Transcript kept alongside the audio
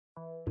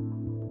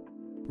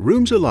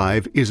Rooms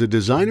Alive is a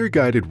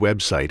designer-guided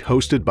website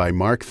hosted by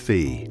Mark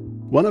Thie,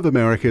 one of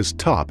America's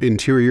top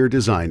interior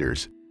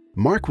designers.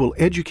 Mark will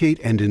educate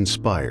and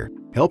inspire,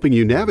 helping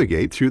you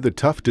navigate through the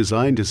tough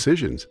design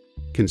decisions.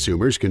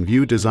 Consumers can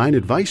view design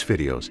advice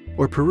videos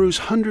or peruse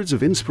hundreds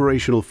of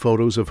inspirational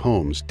photos of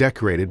homes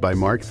decorated by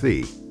Mark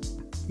Thie.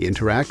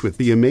 Interact with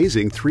the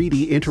amazing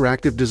 3D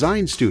interactive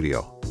design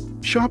studio.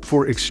 Shop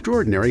for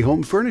extraordinary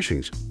home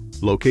furnishings.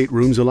 Locate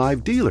Rooms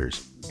Alive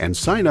dealers and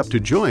sign up to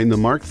join the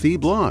Mark Thie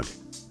blog.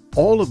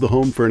 All of the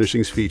home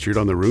furnishings featured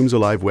on the Rooms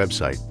Alive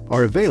website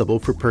are available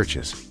for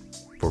purchase.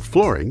 For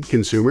flooring,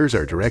 consumers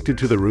are directed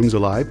to the Rooms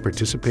Alive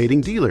participating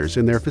dealers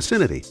in their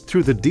vicinity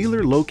through the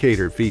Dealer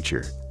Locator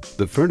feature.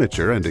 The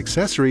furniture and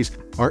accessories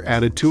are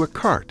added to a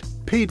cart,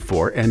 paid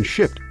for and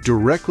shipped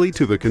directly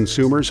to the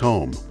consumer's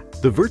home.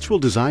 The Virtual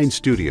Design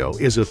Studio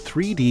is a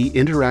 3D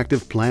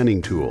interactive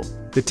planning tool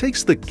that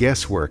takes the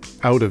guesswork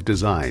out of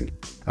design,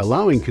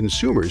 allowing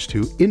consumers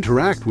to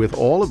interact with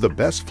all of the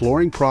best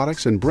flooring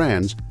products and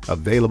brands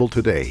available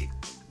today.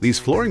 These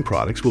flooring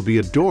products will be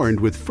adorned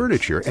with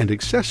furniture and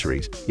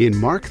accessories in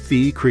Mark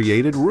Thie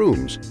created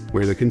rooms,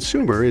 where the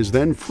consumer is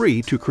then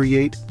free to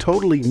create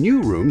totally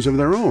new rooms of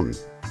their own.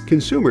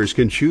 Consumers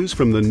can choose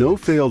from the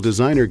no-fail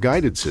designer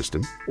guided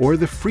system or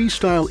the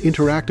freestyle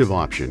interactive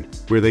option,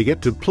 where they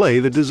get to play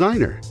the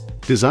designer.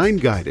 Design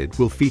Guided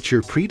will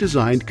feature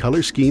pre-designed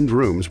color-schemed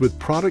rooms with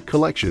product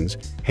collections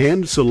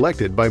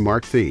hand-selected by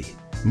Mark Thie.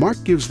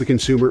 Mark gives the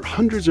consumer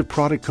hundreds of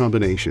product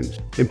combinations,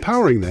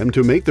 empowering them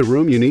to make the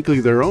room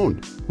uniquely their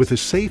own, with a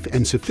safe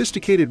and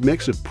sophisticated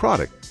mix of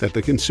product that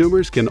the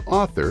consumers can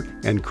author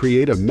and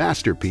create a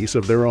masterpiece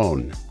of their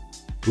own.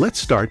 Let's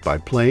start by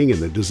playing in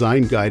the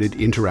Design Guided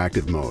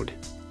interactive mode.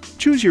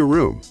 Choose your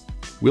room.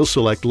 We'll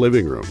select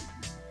Living Room.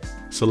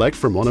 Select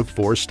from one of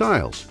 4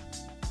 styles,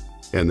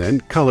 and then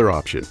Color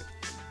option.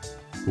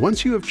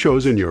 Once you have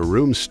chosen your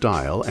room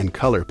style and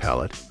color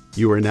palette,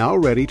 you are now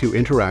ready to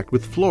interact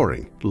with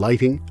flooring,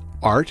 lighting,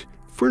 art,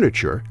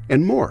 furniture,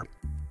 and more.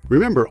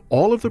 Remember,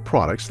 all of the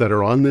products that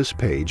are on this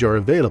page are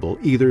available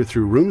either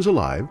through Rooms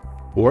Alive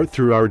or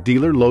through our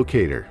Dealer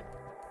Locator.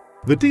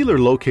 The Dealer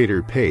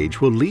Locator page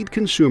will lead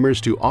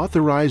consumers to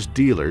authorized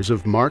dealers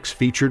of Mark's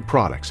featured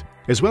products,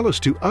 as well as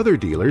to other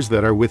dealers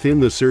that are within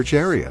the search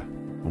area.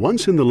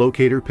 Once in the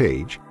Locator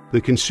page, the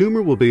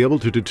consumer will be able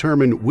to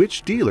determine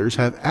which dealers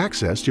have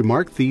access to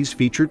Mark Thie's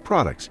featured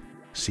products,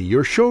 see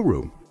your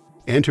showroom,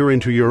 enter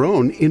into your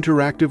own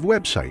interactive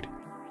website,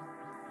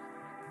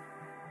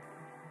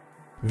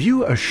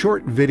 view a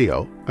short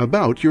video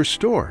about your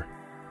store.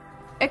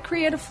 At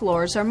Creative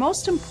Floors, our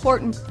most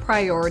important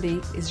priority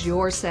is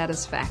your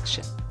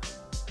satisfaction.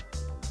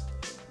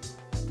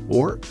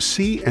 Or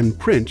see and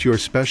print your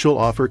special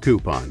offer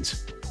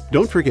coupons.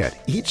 Don't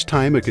forget, each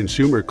time a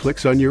consumer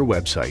clicks on your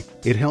website,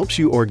 it helps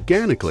you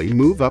organically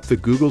move up the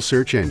Google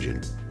search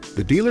engine.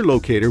 The Dealer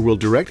Locator will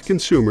direct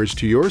consumers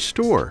to your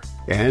store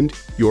and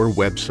your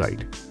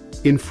website.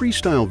 In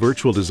Freestyle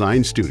Virtual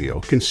Design Studio,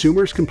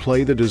 consumers can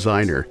play the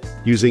designer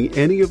using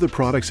any of the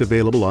products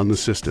available on the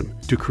system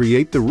to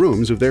create the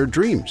rooms of their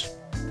dreams.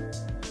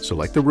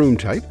 Select the room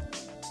type.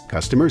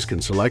 Customers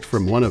can select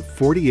from one of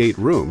 48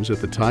 rooms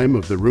at the time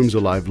of the Rooms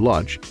Alive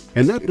launch,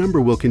 and that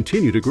number will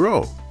continue to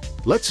grow.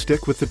 Let's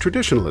stick with the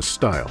traditionalist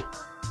style.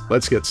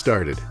 Let's get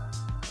started.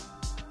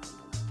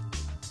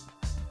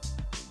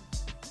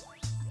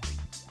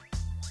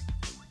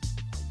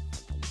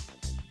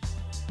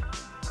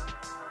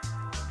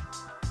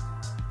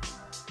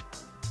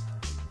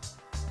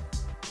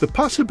 The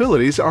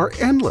possibilities are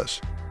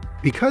endless.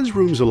 Because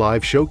Rooms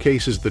Alive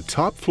showcases the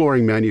top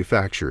flooring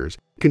manufacturers,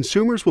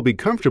 consumers will be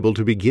comfortable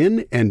to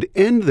begin and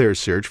end their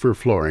search for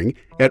flooring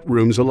at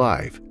Rooms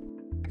Alive.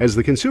 As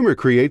the consumer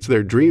creates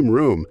their dream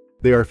room,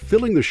 they are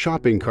filling the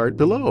shopping cart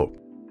below.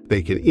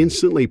 They can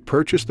instantly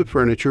purchase the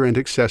furniture and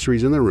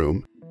accessories in the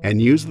room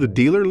and use the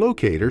Dealer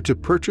Locator to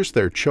purchase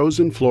their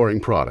chosen flooring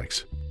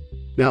products.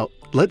 Now,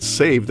 let's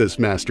save this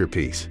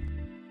masterpiece.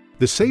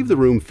 The Save the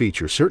Room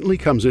feature certainly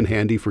comes in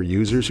handy for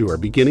users who are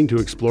beginning to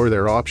explore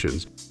their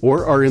options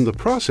or are in the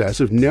process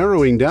of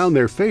narrowing down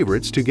their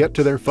favorites to get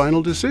to their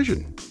final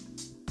decision.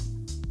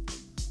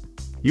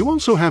 You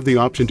also have the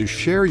option to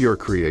share your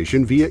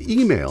creation via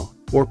email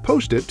or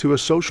post it to a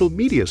social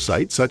media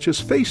site such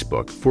as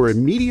Facebook for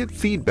immediate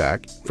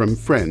feedback from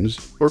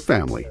friends or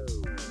family.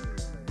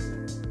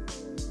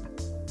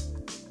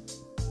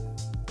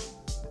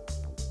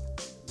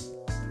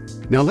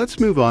 Now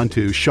let's move on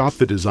to Shop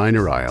the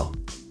Designer aisle.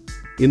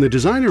 In the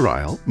Designer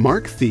aisle,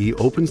 Mark Thie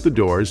opens the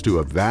doors to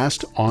a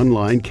vast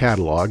online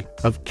catalog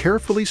of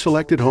carefully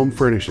selected home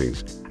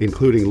furnishings,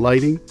 including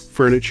lighting,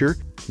 furniture,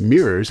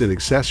 mirrors, and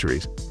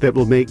accessories that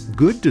will make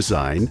good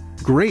design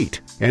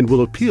great and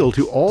will appeal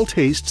to all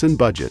tastes and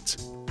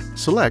budgets.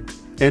 Select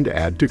and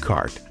add to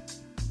cart.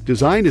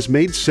 Design is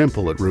made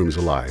simple at Rooms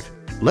Alive.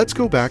 Let's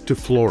go back to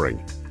flooring,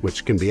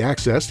 which can be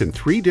accessed in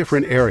 3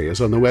 different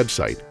areas on the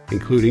website,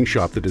 including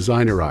Shop the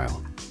Designer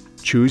aisle.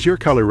 Choose your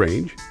color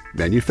range,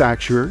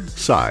 manufacturer,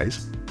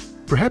 size,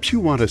 Perhaps you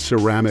want a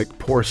ceramic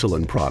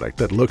porcelain product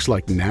that looks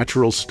like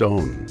natural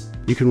stone.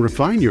 You can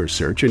refine your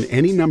search in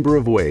any number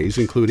of ways,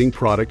 including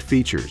product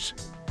features.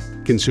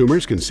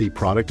 Consumers can see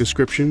product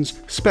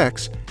descriptions,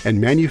 specs, and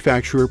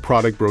manufacturer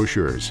product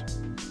brochures.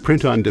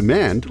 Print on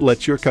Demand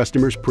lets your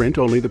customers print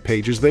only the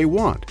pages they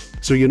want,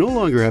 so you no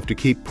longer have to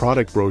keep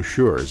product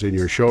brochures in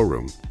your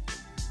showroom.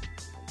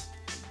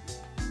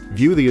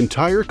 View the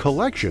entire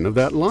collection of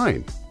that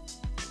line.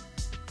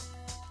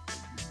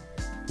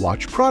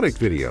 Watch product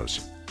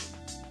videos.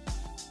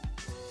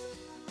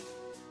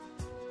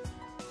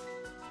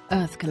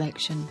 Earth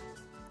Collection.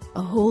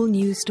 A whole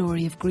new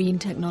story of green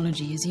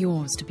technology is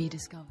yours to be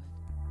discovered.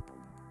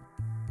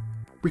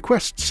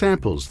 Request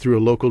samples through a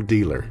local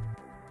dealer.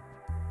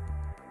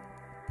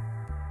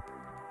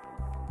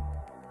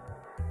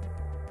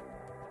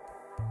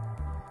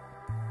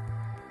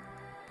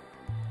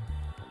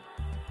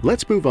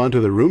 Let's move on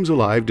to the Rooms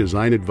Alive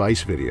design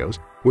advice videos,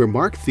 where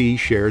Mark Thie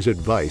shares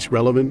advice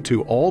relevant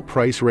to all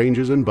price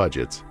ranges and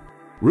budgets.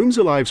 Rooms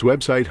Alive's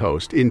website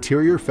host,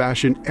 interior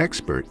fashion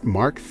expert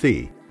Mark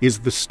Thie, is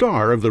the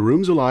star of the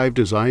Rooms Alive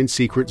Design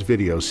Secrets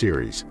video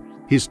series.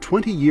 His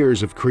 20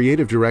 years of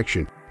creative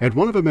direction at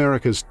one of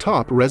America's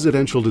top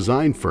residential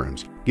design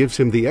firms gives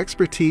him the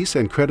expertise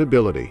and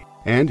credibility,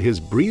 and his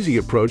breezy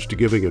approach to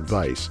giving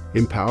advice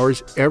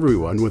empowers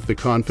everyone with the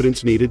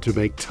confidence needed to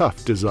make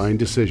tough design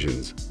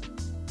decisions.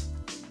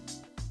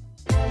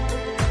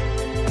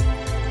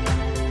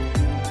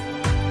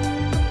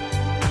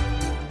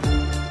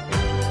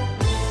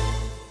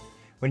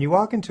 When you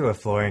walk into a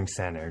flooring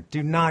center,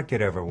 do not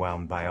get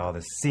overwhelmed by all the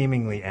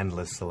seemingly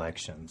endless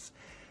selections.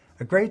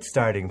 A great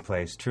starting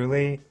place,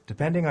 truly,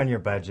 depending on your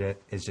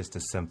budget, is just a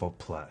simple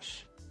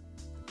plush.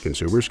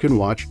 Consumers can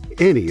watch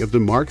any of the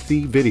Mark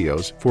Thie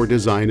videos for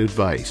design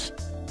advice.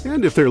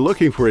 And if they're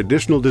looking for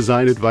additional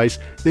design advice,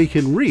 they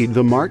can read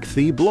the Mark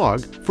Thie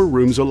blog for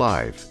Rooms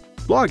Alive.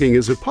 Blogging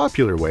is a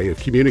popular way of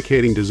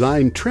communicating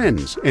design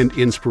trends and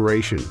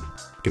inspiration.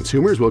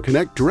 Consumers will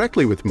connect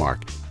directly with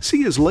Mark,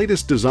 see his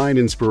latest design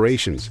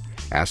inspirations,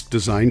 ask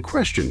design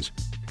questions,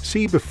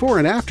 see before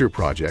and after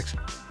projects,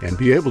 and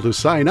be able to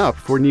sign up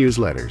for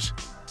newsletters.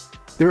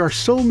 There are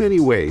so many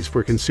ways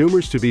for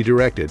consumers to be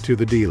directed to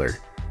the dealer.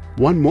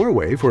 One more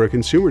way for a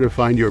consumer to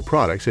find your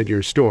products at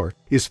your store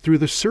is through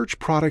the Search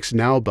Products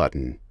Now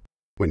button.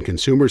 When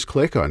consumers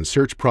click on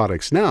Search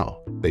Products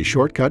Now, they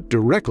shortcut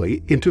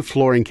directly into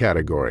Flooring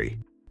category,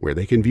 where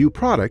they can view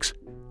products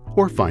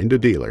or find a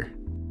dealer.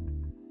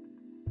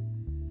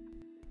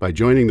 By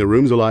joining the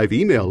Rooms Alive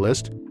email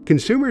list,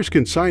 consumers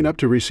can sign up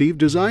to receive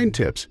design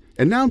tips,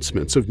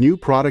 announcements of new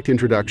product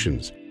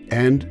introductions,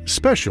 and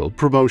special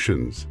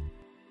promotions.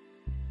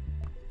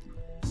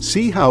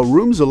 See how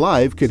Rooms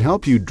Alive can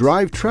help you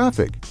drive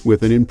traffic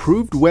with an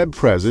improved web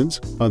presence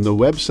on the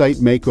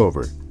website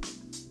makeover.